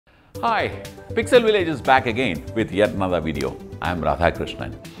Hi, Pixel Village is back again with yet another video. I am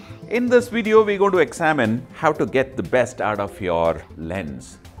Radhakrishanan. In this video, we're going to examine how to get the best out of your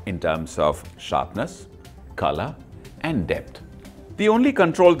lens in terms of sharpness, color, and depth. The only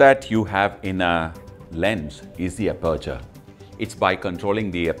control that you have in a lens is the aperture. It's by controlling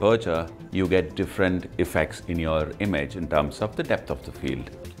the aperture, you get different effects in your image in terms of the depth of the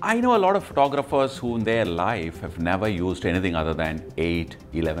field. I know a lot of photographers who in their life have never used anything other than 8,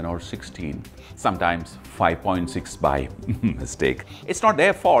 11 or 16. Sometimes 5.6 by mistake. It's not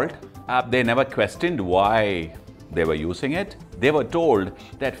their fault. They never questioned why they were using it. They were told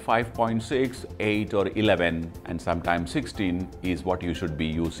that 5.6, 8 or 11 and sometimes 16 is what you should be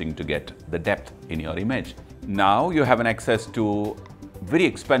using to get the depth in your image. Now you have an access to very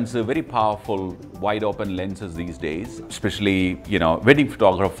expensive, very powerful, wide open lenses these days. Especially, wedding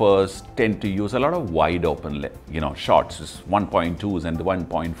photographers tend to use a lot of wide open, shots, 1.2s and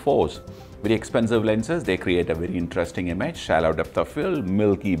 1.4s. Very expensive lenses, they create a very interesting image, shallow depth of field,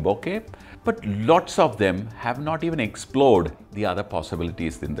 milky bokeh. But lots of them have not even explored the other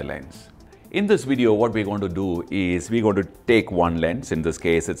possibilities in the lens. In this video, what we're going to do is we're going to take one lens. In this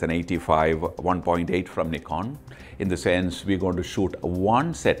case, it's an 85 1.8 from Nikon. In the sense, we're going to shoot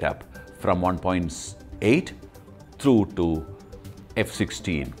one setup from 1.8 through to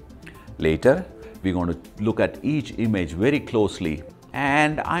f16. Later, we're going to look at each image very closely.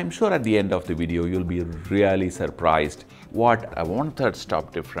 And I'm sure at the end of the video, you'll be really surprised what a 1/3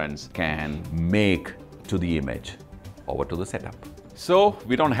 stop difference can make to the image. Over to the setup. So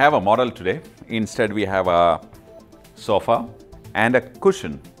we don't have a model today. Instead, we have a sofa and a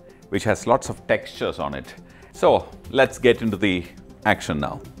cushion which has lots of textures on it. So let's get into the action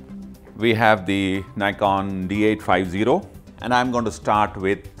now. We have the Nikon D850 and I'm going to start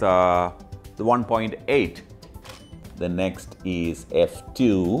with the 1.8. The next is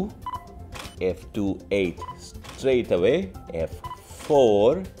f2, f2.8 straight away,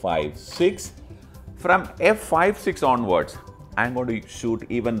 f4, 5.6. From f5.6 onwards, I'm going to shoot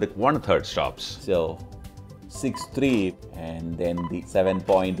even the 1/3 stops. So 6.3 and then the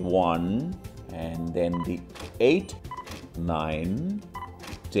 7.1 and then the 8, 9,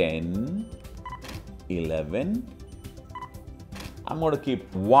 10, 11. I'm going to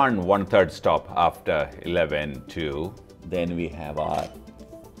keep one 1/3 stop after 11 too. Then we have our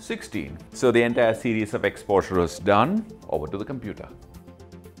 16. So the entire series of exposure is done. Over to the computer.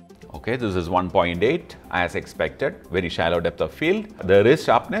 Okay, this is 1.8 as expected, very shallow depth of field. There is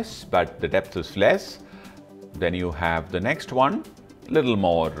sharpness, but the depth is less. Then you have the next one, little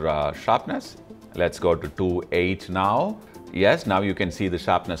more sharpness. Let's go to 2.8 now. Yes, now you can see the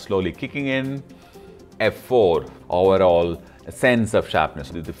sharpness slowly kicking in. f4, overall a sense of sharpness.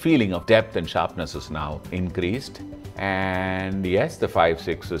 The feeling of depth and sharpness is now increased. And yes, the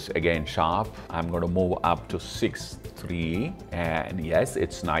 5.6 is again sharp. I'm going to move up to 6.3 and yes,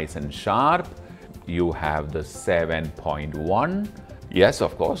 it's nice and sharp. You have the 7.1. Yes,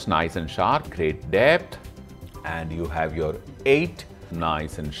 of course, nice and sharp, great depth. And you have your 8,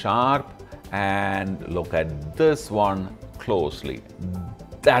 nice and sharp. And look at this one closely.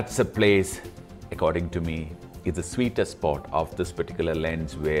 That's a place, according to me, is the sweetest spot of this particular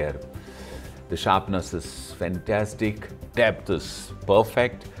lens where the sharpness is fantastic, depth is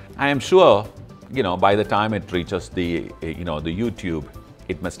perfect. I am sure, by the time it reaches the YouTube,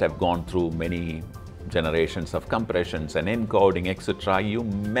 it must have gone through many generations of compressions and encoding, etc. You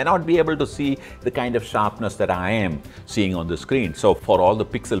may not be able to see the kind of sharpness that I am seeing on the screen. So for all the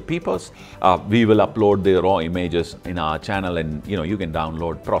pixel peepers, we will upload the raw images in our channel and you can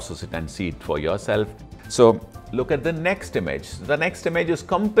download, process it and see it for yourself. So look at the next image. The next image is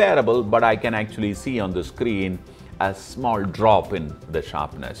comparable, but I can actually see on the screen a small drop in the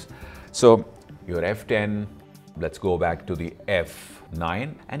sharpness. So your f10, let's go back to the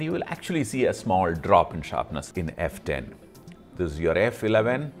f9 and you will actually see a small drop in sharpness in f10. This is your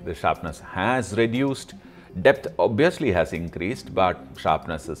f11, the sharpness has reduced. Depth obviously has increased, but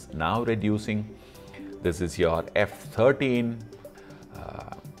sharpness is now reducing. This is your f13,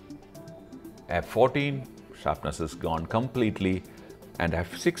 f14, sharpness is gone completely, and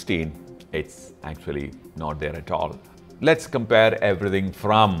f16, it's actually not there at all. Let's compare everything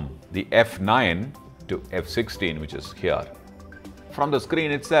from the f9 to f16, which is here. From the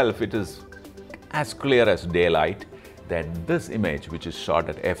screen itself, it is as clear as daylight that this image, which is shot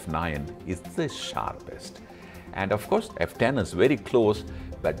at f9, is the sharpest. And of course, f10 is very close,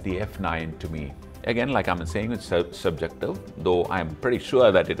 but the f9 to me, again, like I'm saying, it's subjective, though I'm pretty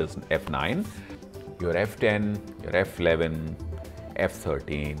sure that it is f9. Your f10, your f11,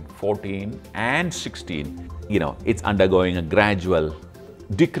 f13, 14 and 16, it's undergoing a gradual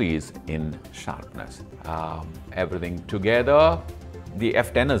decrease in sharpness. Everything together, the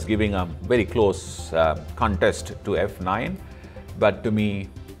f10 is giving a very close contest to f9, but to me,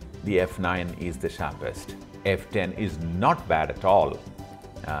 the f9 is the sharpest. f10 is not bad at all,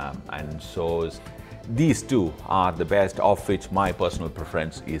 and so these two are the best, of which my personal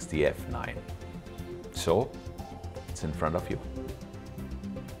preference is the f9. So, it's in front of you.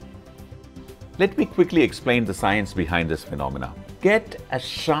 Let me quickly explain the science behind this phenomena. Get a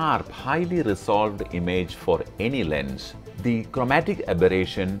sharp, highly resolved image for any lens. The chromatic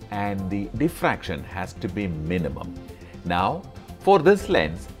aberration and the diffraction has to be minimum. Now, for this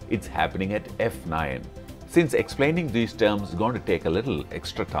lens, it's happening at f9. Since explaining these terms is going to take a little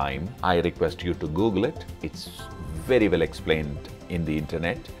extra time, I request you to Google it. It's very well explained in the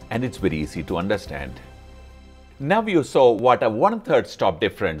internet and it's very easy to understand. Now you saw what a 1/3 stop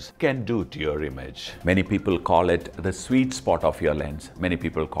difference can do to your image. Many people call it the sweet spot of your lens. Many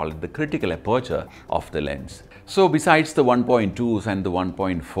people call it the critical aperture of the lens. So besides the 1.2s and the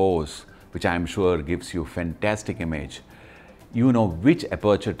 1.4s, which I am sure gives you fantastic image, you know which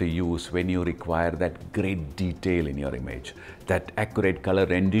aperture to use when you require that great detail in your image, that accurate color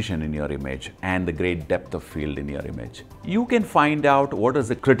rendition in your image, and the great depth of field in your image. You can find out what is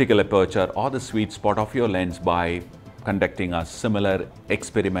the critical aperture or the sweet spot of your lens by conducting a similar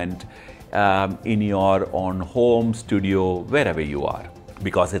experiment in your own home, studio, wherever you are.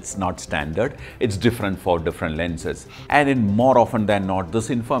 Because it's not standard, it's different for different lenses. And in more often than not, this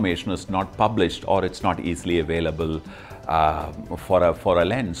information is not published or it's not easily available for a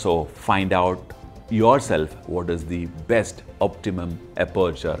lens. So find out yourself what is the best optimum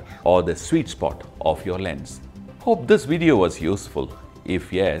aperture or the sweet spot of your lens. Hope this video was useful.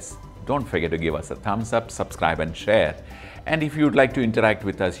 If yes, don't forget to give us a thumbs up, subscribe and share. And if you'd like to interact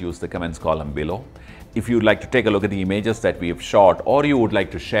with us, use the comments column below. If you'd like to take a look at the images that we have shot, or you would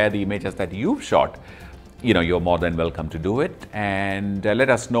like to share the images that you've shot, you're more than welcome to do it. And let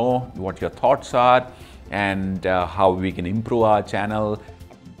us know what your thoughts are and how we can improve our channel.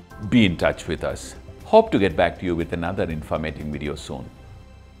 Be in touch with us. Hope to get back to you with another informative video soon.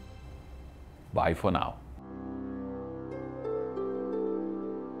 Bye for now.